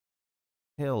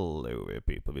Hello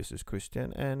people, this is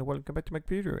Christian and welcome back to my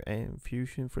computer and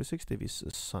Fusion 360 this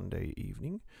Sunday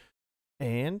evening.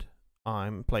 And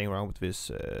I'm playing around with this,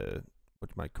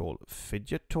 what you might call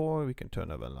fidget toy. We can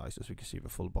turn over and light so we can see the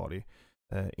full body.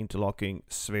 Interlocking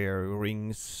sphere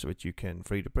rings which you can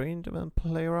 3D print and then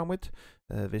play around with.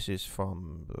 This is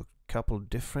from a couple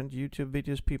different YouTube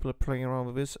videos people are playing around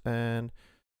with this, and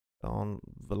on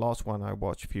the last one I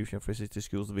watched, Fusion 360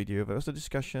 Schools video, there was a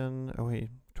discussion. We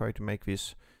tried to make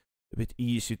this a bit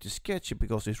easier to sketch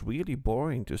because it's really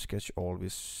boring to sketch all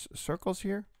these circles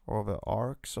here, or the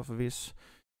arcs of these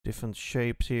different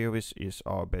shapes here. This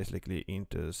are basically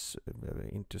into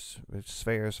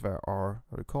spheres that are,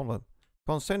 what do you call them?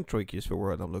 Concentric is the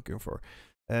word I'm looking for.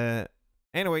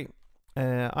 Anyway,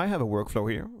 I have a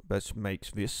workflow here that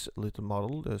makes this little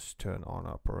model. Let's turn on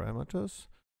our parameters.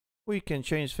 We can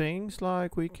change things,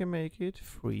 like we can make it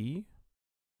 3,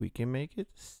 we can make it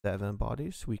 7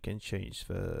 bodies, we can change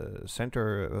the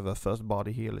center of the first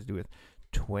body here, let's do it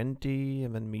 20,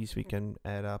 and then means we can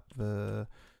add up the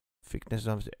thickness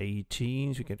of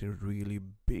 18, so we get a really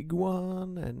big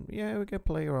one, and yeah, we can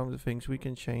play around with things. We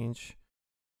can change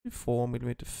the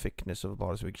 4mm thickness of the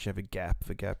body, so we can change the gap.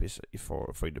 The gap is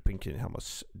for the pinky, how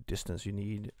much distance you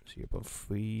need,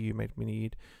 0.3 you might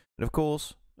need, and of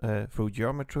course, through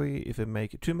geometry, if we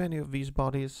make too many of these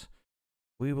bodies,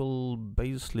 we will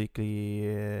basically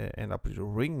end up with a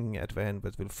ring at the end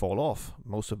that will fall off.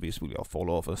 Most of these will fall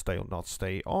off and not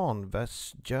stay on.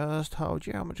 That's just how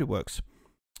geometry works.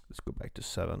 Let's go back to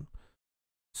 7.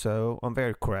 So I'm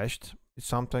very crashed. It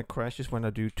sometimes crashes when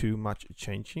I do too much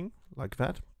changing like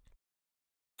that.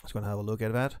 Let's go and have a look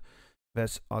at that.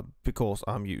 That's because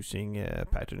I'm using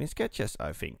patterning sketches,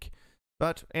 I think.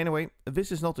 But anyway,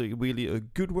 this is not really a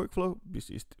good workflow. This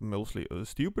is mostly a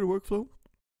stupid workflow.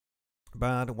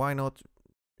 But why not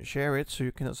share it so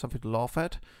you can have something to laugh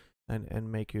at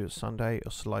and make your Sunday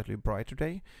a slightly brighter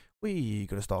day? We're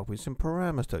going to start with some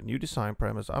parameters, new design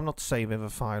parameters. I'm not saving the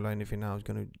file or anything now. I'm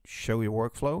going to show you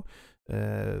workflow.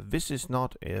 This is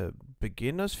not a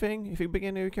beginner's thing. If you're a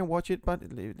beginner, you can watch it, but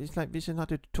it's like, this is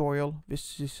not a tutorial.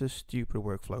 This is a stupid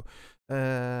workflow. What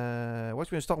we're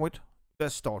going to start with?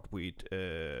 Let's start with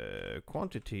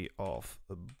quantity of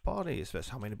bodies. That's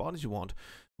how many bodies you want.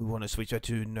 We want to switch that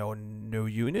to no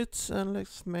units, and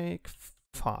let's make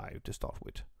 5 to start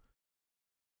with.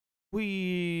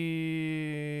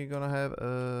 We're gonna have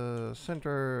a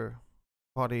center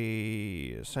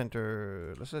body,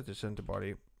 center. Let's set the center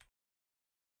body.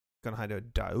 Gonna have a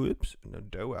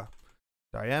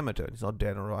diameter. It's not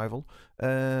dead on arrival.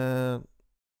 5.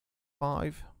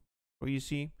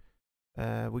 Easy.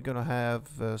 We're gonna have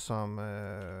some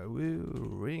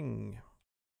ring.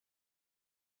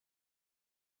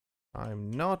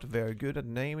 I'm not very good at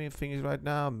naming things right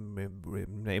now.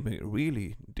 Naming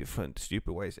really different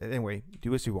stupid ways. Anyway,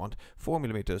 do as you want.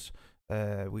 4mm.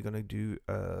 We're gonna do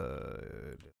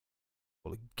a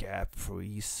gap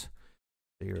freeze.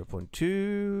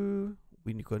 0.2.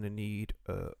 We're gonna need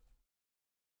a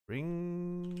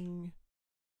ring.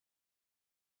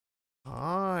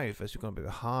 Hive, that's going to be a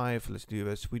hive. Let's do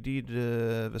this. We did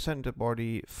the center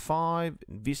body 5.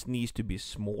 This needs to be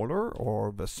smaller,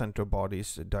 or the center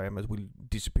body's diameter will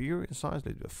disappear in size.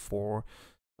 Let's do a 4.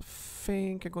 I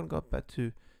think I'm going to go back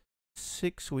to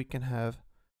 6. We can have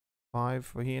 5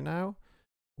 for here now.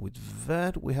 With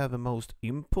that, we have the most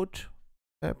input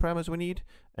parameters we need,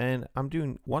 and I'm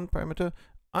doing one parameter.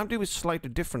 I'm doing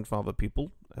slightly different from other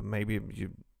people. Maybe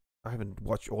I haven't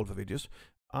watched all the videos.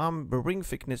 The ring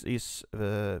thickness is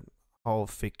how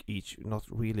thick not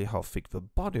really how thick the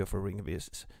body of a ring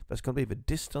is. That's going to be the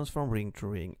distance from ring to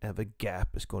ring, and the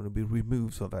gap is going to be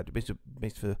removed from that. It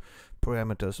makes the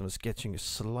parameters and the sketching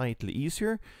slightly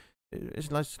easier.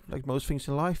 It's like most things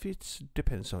in life, it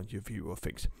depends on your view of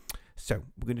things. So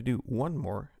we're going to do one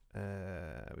more.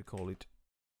 We call it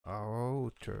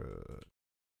outer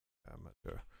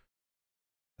diameter.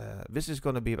 This is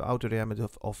going to be the outer diameter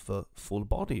of the full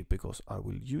body, because I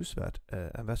will use that,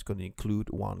 and that's going to include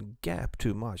one gap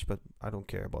too much, but I don't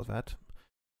care about that.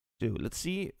 So let's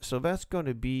see. So that's going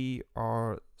to be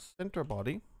our center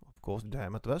body, of course,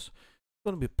 diameter. It's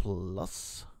going to be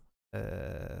plus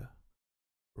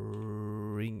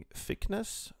ring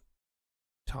thickness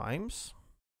times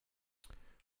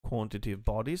quantity of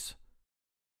bodies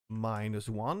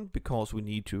 -1, because we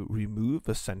need to remove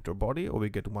the center body, or we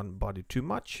get one body too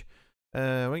much.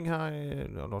 Ring height,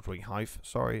 no, not ring height,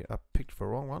 sorry, I picked the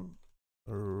wrong one.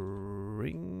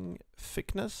 Ring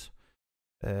thickness,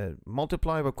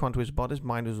 multiply by quantity of bodies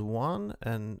 -1,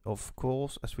 and of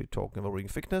course, as we're talking about ring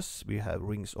thickness, we have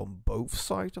rings on both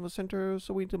sides of the center,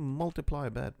 so we need to multiply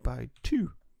that by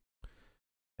 2.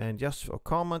 And just for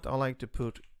comment, I like to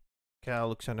put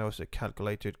calcs. I know it's a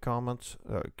calculated comment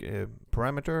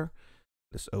parameter.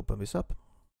 Let's open this up.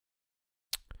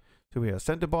 So we have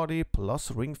center body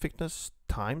plus ring thickness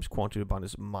times quantity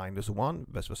minus -1.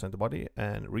 That's for center body,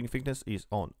 and ring thickness is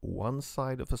on one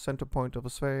side of the center point of a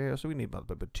sphere, so we need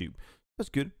multiplied by 2. That's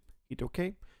good. Hit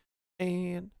OK,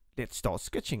 and let's start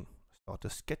sketching. Start a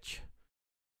sketch.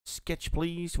 Sketch,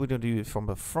 please. We're gonna do it from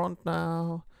the front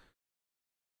now,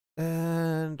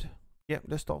 and yeah,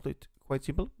 let's start it quite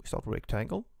simple. We start a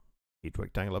rectangle. Hit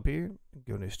rectangle up here.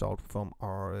 Gonna start from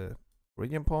our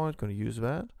origin point. Gonna use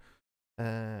that.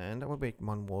 And I will make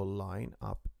one more line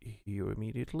up here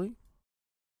immediately.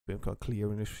 We're going to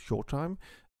clear in a short time.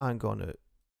 I'm gonna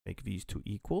make these two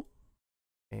equal,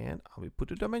 and I will put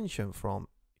a dimension from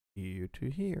here to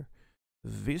here.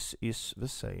 This is the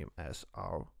same as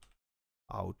our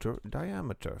outer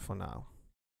diameter for now.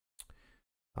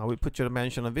 I will put your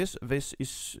dimension on this. This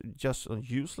is just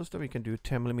useless, that we can do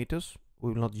 10 millimeters.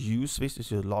 We will not use this.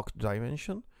 This is a locked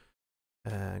dimension.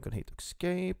 I'm gonna hit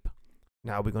escape.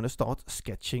 Now we're going to start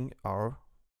sketching our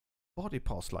body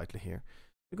part slightly here.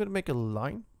 We're going to make a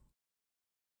line.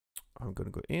 I'm going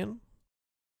to go in,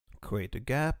 create a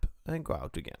gap, and go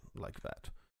out again, like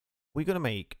that. We're going to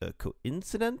make a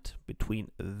coincident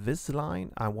between this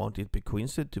line. I want it to be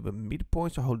coincident to the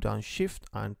midpoint, so hold down shift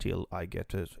until I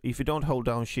get it. If you don't hold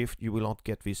down shift, you will not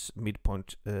get this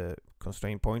midpoint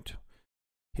constraint point.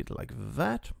 Hit it like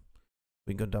that.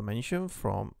 We're going to dimension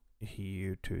from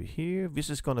here to here. This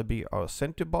is going to be our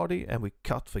center body, and we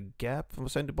cut the gap from the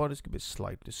center body. It's going to be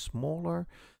slightly smaller,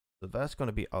 so that's going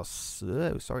to be our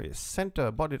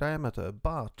center body diameter,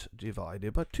 but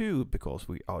divided by 2 because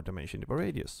we are dimensioning the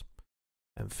radius.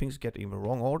 And things get in the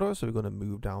wrong order, so we're going to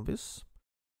move down this.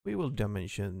 We will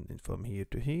dimension it from here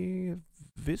to here.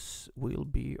 This will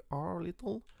be our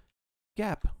little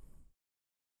gap.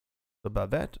 So by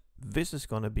that, this is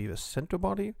going to be the center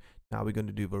body. Now we're going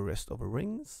to do the rest of the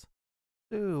rings.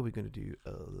 So we're going to do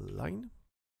a line.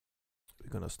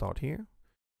 We're going to start here.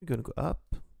 We're going to go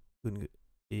up. We're going to go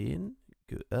in,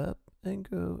 go up, and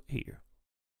go here.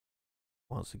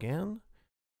 Once again,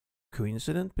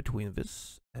 coincident between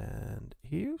this and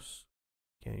here's.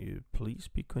 Can you please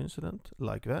be coincident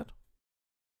like that?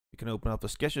 You can open up the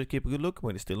sketch to keep a good look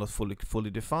when it's still not fully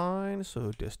defined.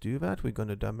 So just do that. We're going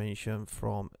to dimension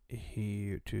from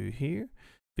here to here.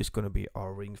 This is going to be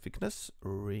our ring thickness.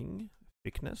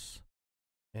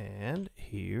 And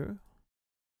here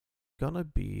gonna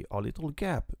be our little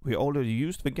gap. We already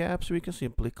used the gap, so we can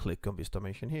simply click on this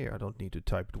dimension here. I don't need to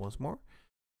type it once more.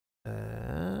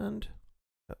 And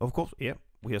of course, yeah,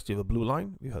 we have still a blue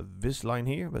line. We have this line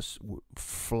here that's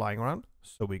flying around,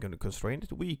 so we're going to constrain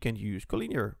it. We can use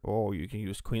collinear, or you can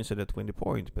use coincident with the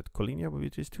point, but collinear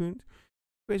with this tuned,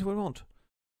 create what we want.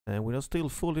 And we're still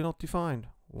fully not defined.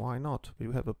 Why not?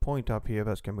 We have a point up here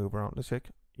that can move around. Let's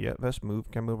check. Yeah, this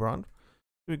can move around.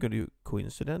 We're going to do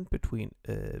coincident between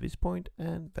this point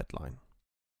and that line.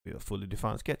 We have a fully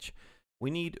defined sketch.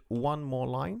 We need one more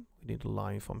line. We need a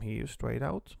line from here straight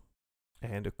out,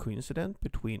 and a coincident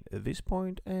between this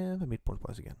point and the midpoint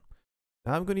once again.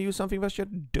 Now I'm going to use something that you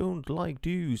don't like to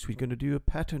use. We're going to do a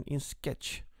pattern in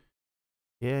sketch.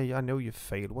 Yeah, I know you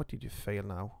failed. What did you fail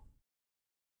now?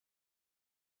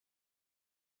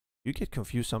 You get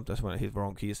confused sometimes when I hit the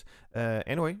wrong keys.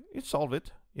 Anyway, it solved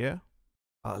it. Yeah.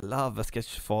 I love a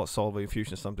sketch for solving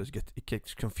fusion. Sometimes it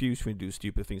gets confused when you do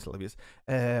stupid things like this.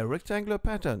 Rectangular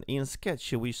pattern in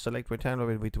sketch. We select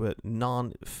rectangular with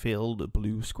non-filled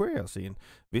blue squares in.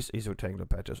 This is rectangular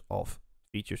patterns of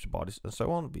features, bodies, and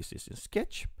so on. This is in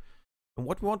sketch. And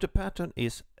what we want to pattern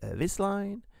is this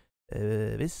line,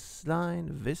 this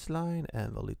line,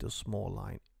 and the little small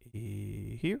line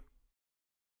here.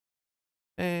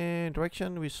 And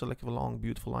direction, we select the long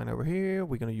beautiful line over here.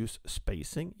 We're going to use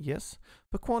spacing, yes.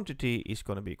 The quantity is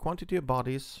going to be quantity of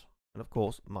bodies, and of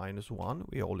course -1.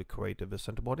 We only created the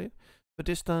center body. The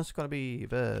distance is going to be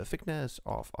the thickness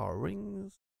of our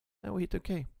rings, and we hit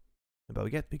OK. And what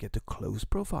we get the close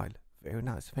profile. Very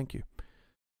nice, thank you.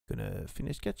 Gonna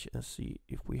finish sketch and see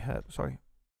if we have, sorry,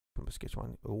 from the sketch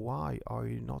one. Why are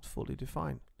you not fully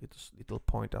defined? Little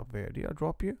point up there. Did I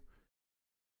drop you?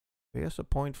 There's a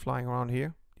point flying around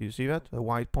here. Do you see that? A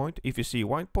white point. If you see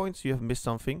white points, you have missed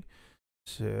something.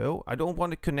 So I don't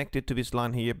want to connect it to this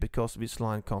line here because this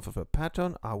line comes with a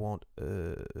pattern. I want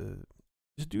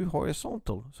just do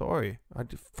horizontal. Sorry, I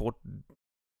thought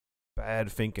bad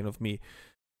thinking of me.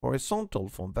 Horizontal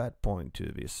from that point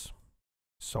to this.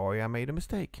 Sorry, I made a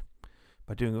mistake.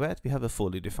 By doing that, we have a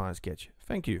fully defined sketch.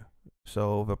 Thank you.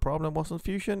 So the problem wasn't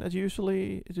fusion as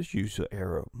usually. It is user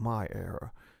error, my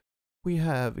error. We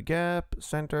have gap,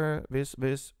 center, this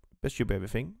should be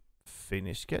everything.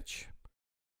 Finish sketch.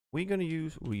 We're gonna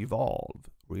use revolve.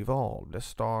 Let's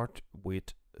start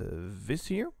with this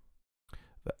here.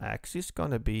 The axis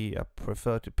gonna be, I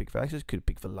prefer to pick the axis, could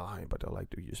pick the line, but I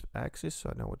like to use the axis so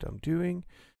I know what I'm doing.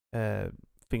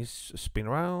 Things spin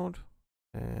around,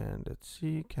 and let's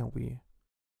see, can we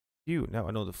do, now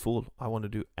I know the full, I want to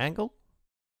do angle,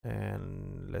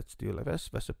 and let's do like this.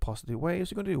 That's a positive way,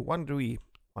 so you're gonna do 1 degree.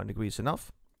 1 degree is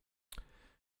enough.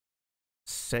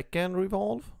 Second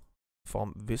revolve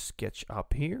from this sketch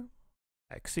up here.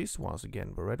 Axis, once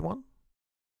again the red one.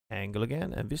 Angle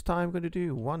again, and this time I'm going to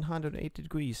do 180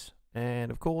 degrees.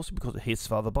 And of course, because it hits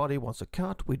the other body, wants a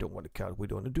cut, we don't want to cut, we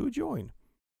don't want to do a join.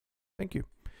 Thank you.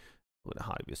 I'm going to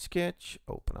hide this sketch,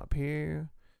 open up here.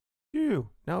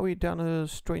 Now we've done a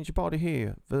strange body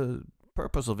here. The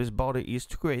purpose of this body is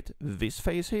to create this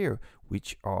face here,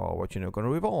 which are what you're going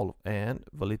to revolve. And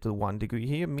the little 1 degree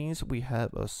here means we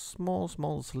have a small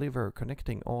sliver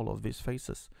connecting all of these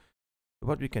faces.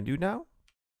 What we can do now,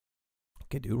 we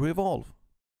can do revolve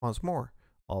once more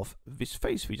of this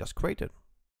face we just created.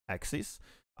 Axis,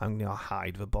 I'm gonna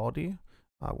hide the body.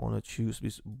 I want to choose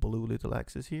this blue little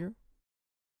axis here,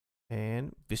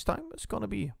 and this time it's gonna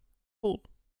be full.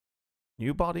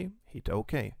 New body, hit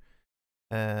OK.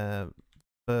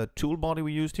 The tool body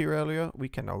we used here earlier, we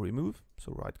can now remove.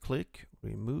 So right click,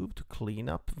 remove to clean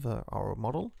up our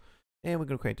model, and we're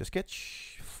gonna create a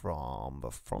sketch from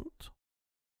the front.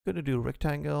 Gonna do a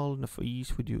rectangle, and for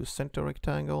ease we do a center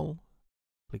rectangle.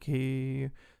 Click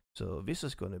here. So this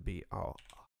is going to be our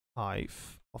height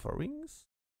of our rings.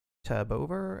 Tab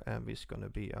over, and this is going to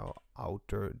be our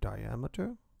outer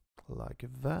diameter, like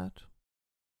that.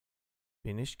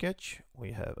 Finish sketch.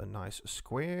 We have a nice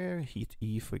square. Hit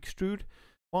E for extrude.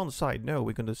 One side, no,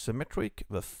 we're going to symmetric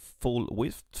the full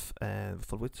width, and the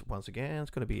full width once again is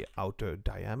going to be outer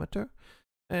diameter.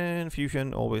 And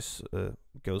Fusion always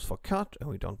goes for cut, and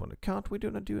we don't want to cut. We're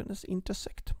going to do an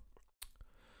intersect.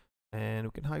 And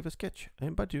we can hide the sketch,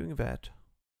 and by doing that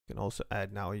we can also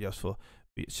add now just for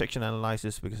section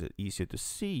analysis because it's easier to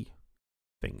see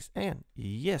things. And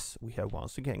yes, we have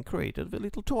once again created the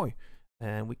little toy,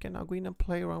 and we can now go in and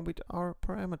play around with our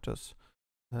parameters.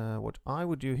 What I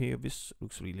would do here, this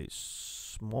looks really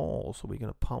small, so we're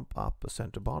gonna pump up the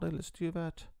center body. Let's do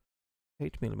that.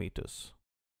 8 millimeters.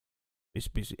 This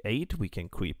is 8, we can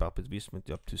creep up this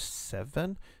up to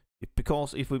 7.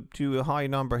 Because if we do a high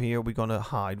number here, we're gonna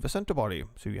hide the center body.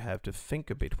 So you have to think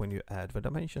a bit when you add the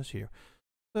dimensions here.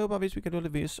 So by this we can do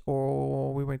this,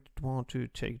 or we might want to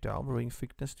take down the ring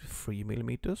thickness to 3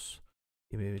 millimeters.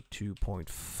 Maybe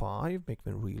 2.5, make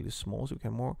them really small so we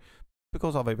can more.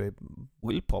 Because otherwise they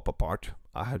will pop apart.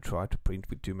 I have tried to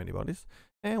print with too many bodies.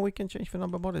 And we can change the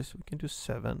number of bodies. We can do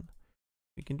 7.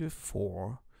 We can do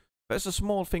 4. There's a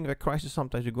small thing that crashes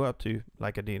sometimes. You go up to,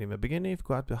 like I did in the beginning, if you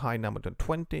go up to high number to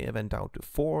 20 and then down to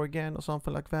 4 again or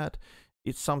something like that,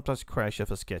 it sometimes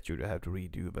crashes a sketch. You have to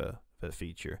redo the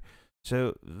feature.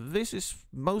 So this is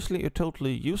mostly a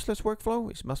totally useless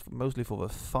workflow. It's mostly for the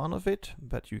fun of it,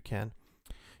 but you can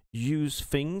use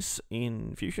things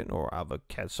in Fusion or other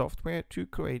CAD software to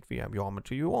create the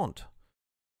geometry you want.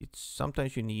 It's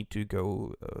sometimes you need to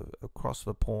go across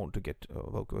the pond to get,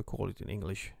 what we call it in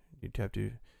English. You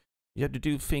have to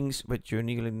do things that your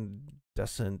Nealon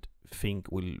doesn't think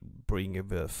will bring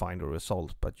the final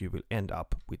result, but you will end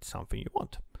up with something you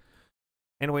want.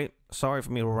 Anyway, sorry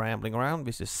for me rambling around.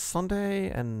 This is Sunday,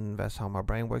 and that's how my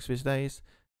brain works these days.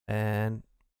 And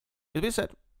with this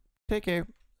said, take care,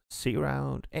 see you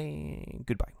around, and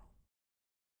goodbye.